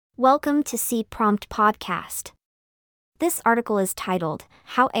Welcome to C Prompt Podcast. This article is titled,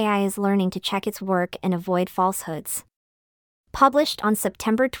 How AI is Learning to Check Its Work and Avoid Falsehoods. Published on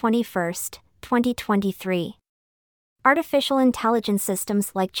September 21, 2023. Artificial intelligence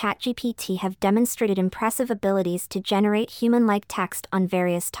systems like ChatGPT have demonstrated impressive abilities to generate human-like text on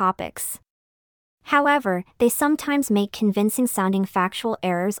various topics. However, they sometimes make convincing-sounding factual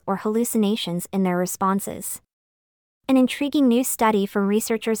errors or hallucinations in their responses. An intriguing new study from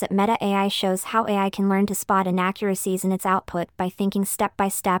researchers at Meta AI shows how AI can learn to spot inaccuracies in its output by thinking step by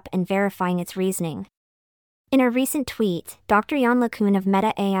step and verifying its reasoning. In a recent tweet, Dr. Jan LeCun of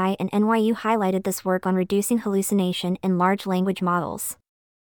Meta AI and NYU highlighted this work on reducing hallucination in large language models.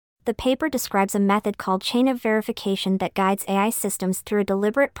 The paper describes a method called chain of verification that guides AI systems through a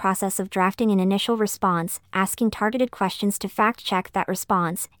deliberate process of drafting an initial response, asking targeted questions to fact-check that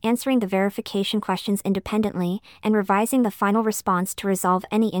response, answering the verification questions independently, and revising the final response to resolve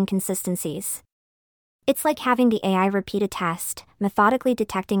any inconsistencies. It's like having the AI repeat a test, methodically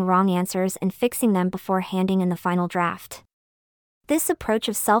detecting wrong answers and fixing them before handing in the final draft. This approach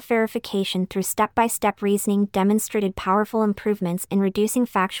of self-verification through step-by-step reasoning demonstrated powerful improvements in reducing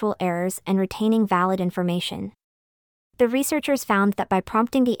factual errors and retaining valid information. The researchers found that by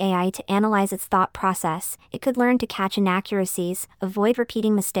prompting the AI to analyze its thought process, it could learn to catch inaccuracies, avoid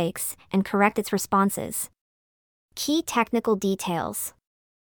repeating mistakes, and correct its responses. Key technical details.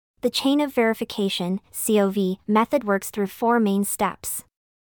 The chain of verification (COV) method works through four main steps.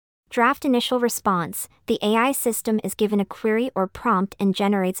 Draft initial response. The AI system is given a query or prompt and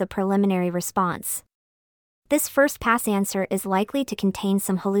generates a preliminary response. This first pass answer is likely to contain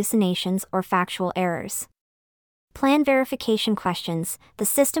some hallucinations or factual errors. Plan verification questions. The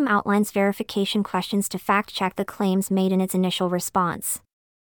system outlines verification questions to fact-check the claims made in its initial response.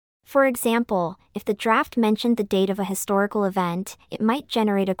 For example, if the draft mentioned the date of a historical event, it might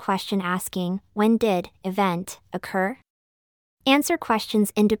generate a question asking, "When did event occur?" Answer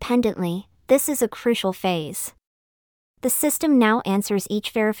questions independently. This is a crucial phase. The system now answers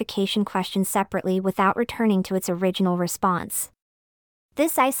each verification question separately without returning to its original response.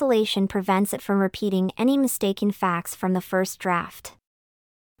 This isolation prevents it from repeating any mistaken facts from the first draft.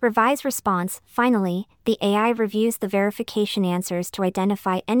 Revise response. Finally, the AI reviews the verification answers to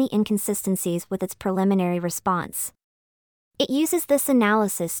identify any inconsistencies with its preliminary response. It uses this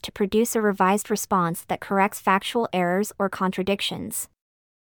analysis to produce a revised response that corrects factual errors or contradictions.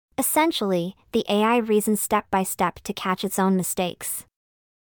 Essentially, the AI reasons step by step to catch its own mistakes.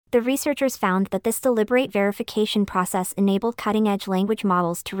 The researchers found that this deliberate verification process enabled cutting-edge language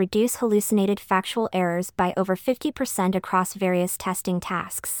models to reduce hallucinated factual errors by over 50% across various testing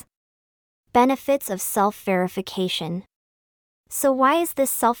tasks. Benefits of self-verification. So why is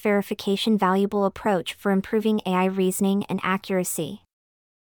this self-verification valuable approach for improving AI reasoning and accuracy?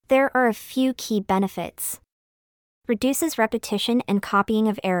 There are a few key benefits. Reduces repetition and copying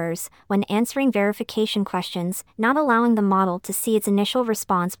of errors. When answering verification questions, not allowing the model to see its initial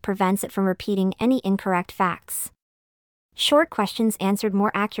response prevents it from repeating any incorrect facts. Short questions answered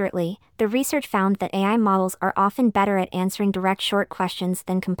more accurately. The research found that AI models are often better at answering direct short questions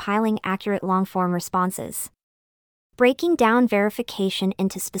than compiling accurate long-form responses. Breaking down verification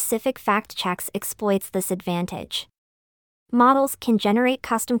into specific fact checks exploits this advantage. Models can generate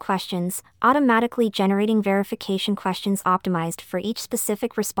custom questions, automatically generating verification questions optimized for each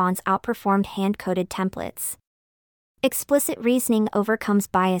specific response outperformed hand-coded templates. Explicit reasoning overcomes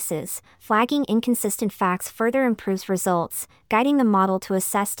biases. Flagging inconsistent facts further improves results, guiding the model to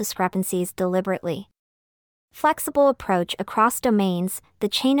assess discrepancies deliberately. Flexible approach across domains. The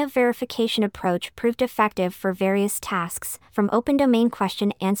chain of verification approach proved effective for various tasks, from open domain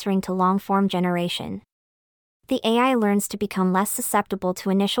question answering to long-form generation. The AI learns to become less susceptible to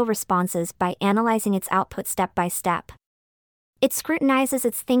initial responses by analyzing its output step by step. It scrutinizes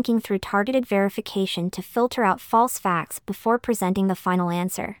its thinking through targeted verification to filter out false facts before presenting the final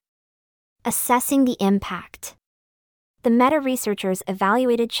answer. Assessing the impact. The Meta researchers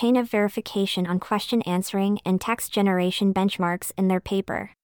evaluated chain of verification on question answering and text generation benchmarks in their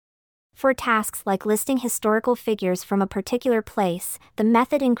paper. For tasks like listing historical figures from a particular place, the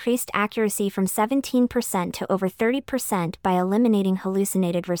method increased accuracy from 17% to over 30% by eliminating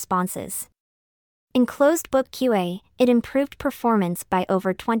hallucinated responses. In closed-book QA, it improved performance by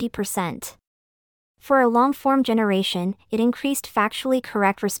over 20%. For a long-form generation, it increased factually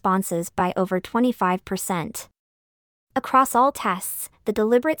correct responses by over 25%. Across all tests, the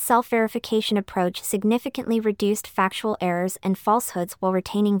deliberate self-verification approach significantly reduced factual errors and falsehoods while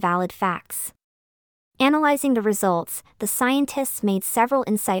retaining valid facts. Analyzing the results, the scientists made several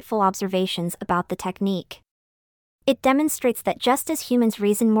insightful observations about the technique. It demonstrates that just as humans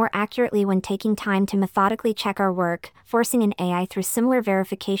reason more accurately when taking time to methodically check our work, forcing an AI through similar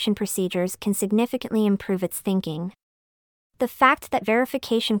verification procedures can significantly improve its thinking. The fact that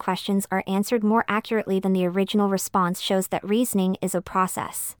verification questions are answered more accurately than the original response shows that reasoning is a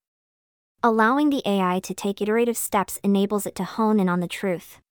process. Allowing the AI to take iterative steps enables it to hone in on the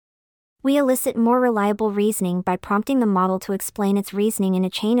truth. We elicit more reliable reasoning by prompting the model to explain its reasoning in a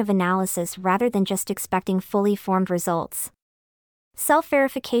chain of analysis rather than just expecting fully formed results.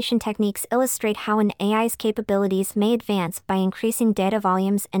 Self-verification techniques illustrate how an AI's capabilities may advance by increasing data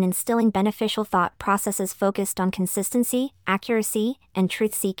volumes and instilling beneficial thought processes focused on consistency, accuracy, and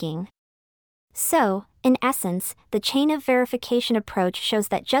truth-seeking. So, in essence, the chain of verification approach shows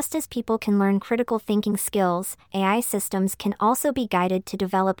that just as people can learn critical thinking skills, AI systems can also be guided to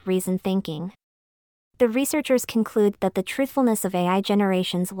develop reasoned thinking. The researchers conclude that the truthfulness of AI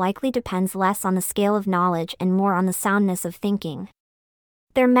generations likely depends less on the scale of knowledge and more on the soundness of thinking.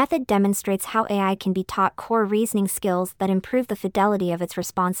 Their method demonstrates how AI can be taught core reasoning skills that improve the fidelity of its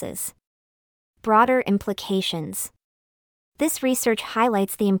responses. Broader implications. This research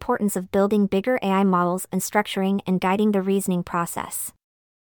highlights the importance of building bigger AI models and structuring and guiding the reasoning process.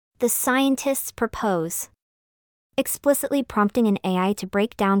 The scientists propose explicitly prompting an AI to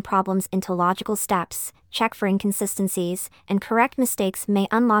break down problems into logical steps, check for inconsistencies, and correct mistakes may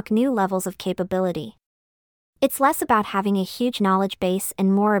unlock new levels of capability. It's less about having a huge knowledge base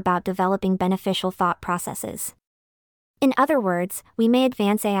and more about developing beneficial thought processes. In other words, we may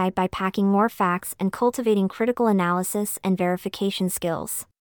advance AI by packing more facts and cultivating critical analysis and verification skills.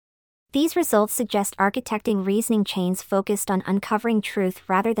 These results suggest architecting reasoning chains focused on uncovering truth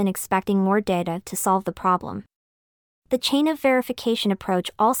rather than expecting more data to solve the problem. The chain of verification approach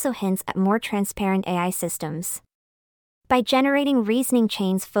also hints at more transparent AI systems. By generating reasoning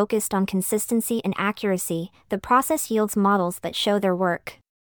chains focused on consistency and accuracy, the process yields models that show their work.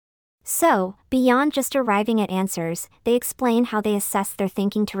 So, beyond just arriving at answers, they explain how they assess their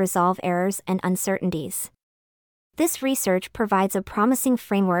thinking to resolve errors and uncertainties. This research provides a promising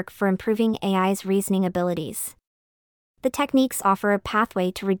framework for improving AI's reasoning abilities. The techniques offer a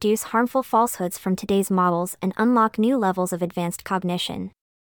pathway to reduce harmful falsehoods from today's models and unlock new levels of advanced cognition.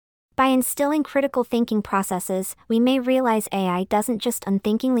 By instilling critical thinking processes, we may realize AI doesn't just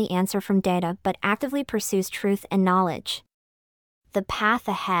unthinkingly answer from data but actively pursues truth and knowledge. The path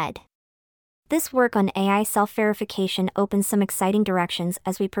ahead. This work on AI self-verification opens some exciting directions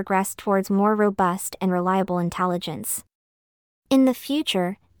as we progress towards more robust and reliable intelligence. In the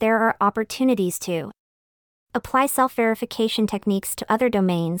future, there are opportunities to apply self-verification techniques to other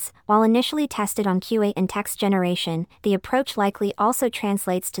domains. While initially tested on QA and text generation, the approach likely also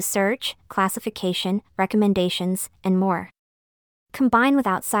translates to search, classification, recommendations, and more. Combined with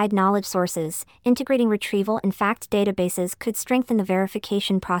outside knowledge sources, integrating retrieval and fact databases could strengthen the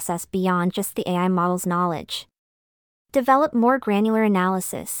verification process beyond just the AI model's knowledge. Develop more granular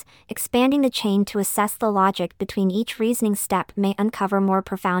analysis, expanding the chain to assess the logic between each reasoning step may uncover more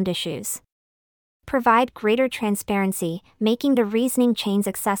profound issues. Provide greater transparency, making the reasoning chains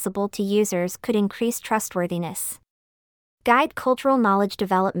accessible to users could increase trustworthiness. Guide cultural knowledge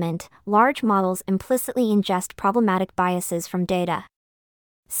development. Large models implicitly ingest problematic biases from data.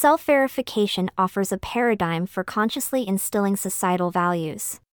 Self-verification offers a paradigm for consciously instilling societal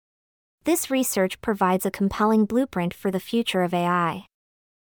values. This research provides a compelling blueprint for the future of AI.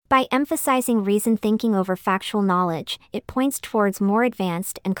 By emphasizing reasoned thinking over factual knowledge, it points towards more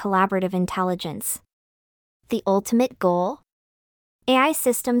advanced and collaborative intelligence. The ultimate goal? AI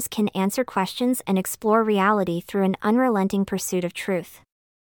systems can answer questions and explore reality through an unrelenting pursuit of truth.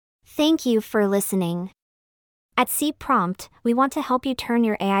 Thank you for listening. At C Prompt, we want to help you turn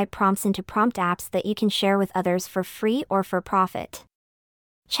your AI prompts into prompt apps that you can share with others for free or for profit.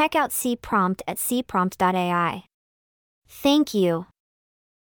 Check out C Prompt at cprompt.ai. Thank you.